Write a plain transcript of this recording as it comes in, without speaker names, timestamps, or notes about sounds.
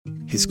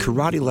His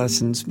karate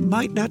lessons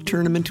might not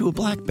turn him into a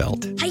black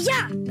belt.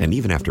 Hi-ya! And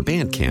even after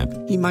band camp,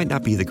 he might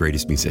not be the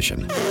greatest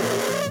musician.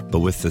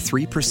 But with the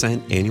 3%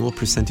 annual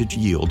percentage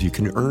yield you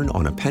can earn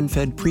on a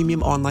PenFed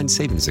premium online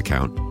savings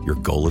account, your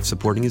goal of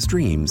supporting his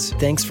dreams...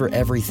 Thanks for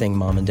everything,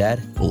 Mom and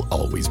Dad. ...will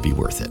always be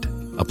worth it.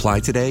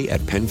 Apply today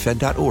at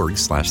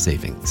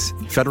PenFed.org/savings.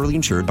 Federally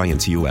insured by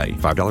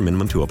NCUA. $5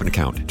 minimum to open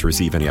account. To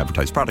receive any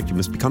advertised product, you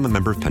must become a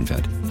member of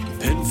PenFed.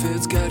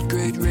 PenFed's got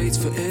great rates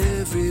for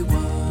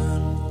everyone.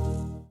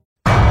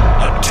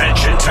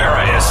 Attention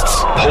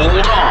terrorists,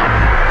 hold on.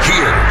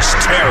 Here's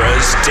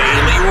Tara's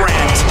Daily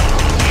Rant.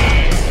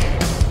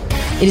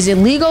 It is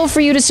illegal for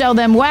you to sell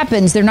them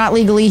weapons. They're not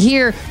legally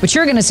here, but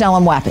you're going to sell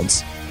them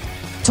weapons.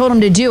 Told them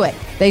to do it.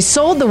 They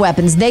sold the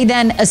weapons. They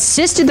then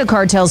assisted the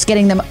cartels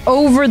getting them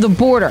over the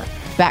border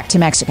back to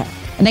Mexico.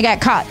 And they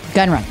got caught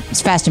gun running.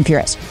 It's fast and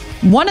furious.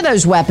 One of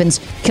those weapons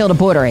killed a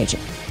border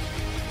agent.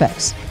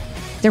 Folks,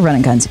 they're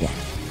running guns again.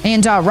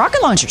 And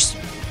rocket launchers.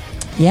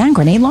 Yeah, and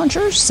grenade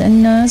launchers.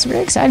 And it's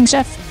very exciting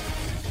stuff.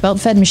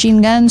 Belt-fed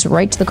machine guns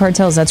right to the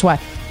cartels. That's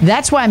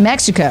why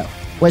Mexico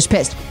was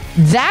pissed.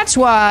 That's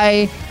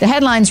why the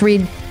headlines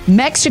read,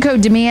 Mexico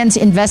demands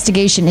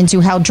investigation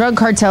into how drug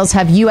cartels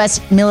have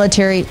U.S.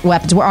 military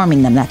weapons. We're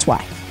arming them, that's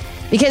why.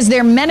 Because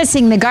they're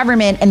menacing the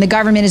government, and the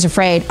government is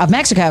afraid of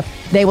Mexico.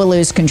 They will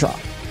lose control.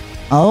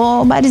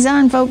 All by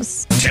design,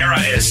 folks. Tara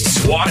is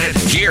swatted.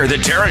 Hear the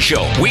Tara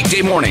Show,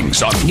 weekday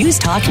mornings on News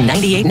Talk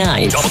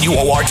 98.9.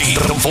 WORD,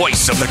 the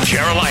voice of the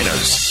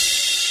Carolinas.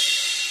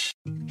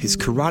 His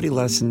karate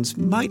lessons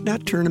might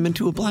not turn him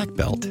into a black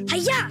belt.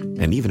 Hi-ya!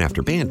 And even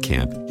after band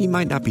camp, he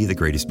might not be the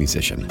greatest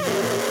musician.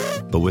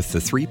 But with the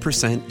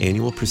 3%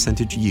 annual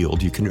percentage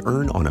yield you can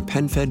earn on a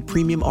PenFed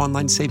premium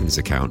online savings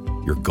account,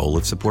 your goal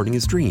of supporting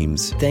his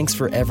dreams... Thanks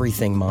for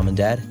everything, Mom and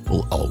Dad.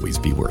 ...will always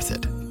be worth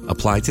it.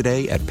 Apply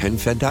today at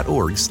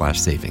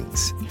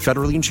PenFed.org/savings.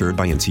 Federally insured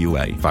by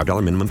NCUA.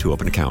 $5 minimum to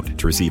open account.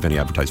 To receive any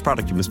advertised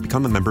product, you must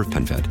become a member of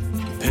PenFed.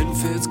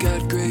 PenFed's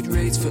got great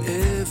rates for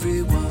everyone.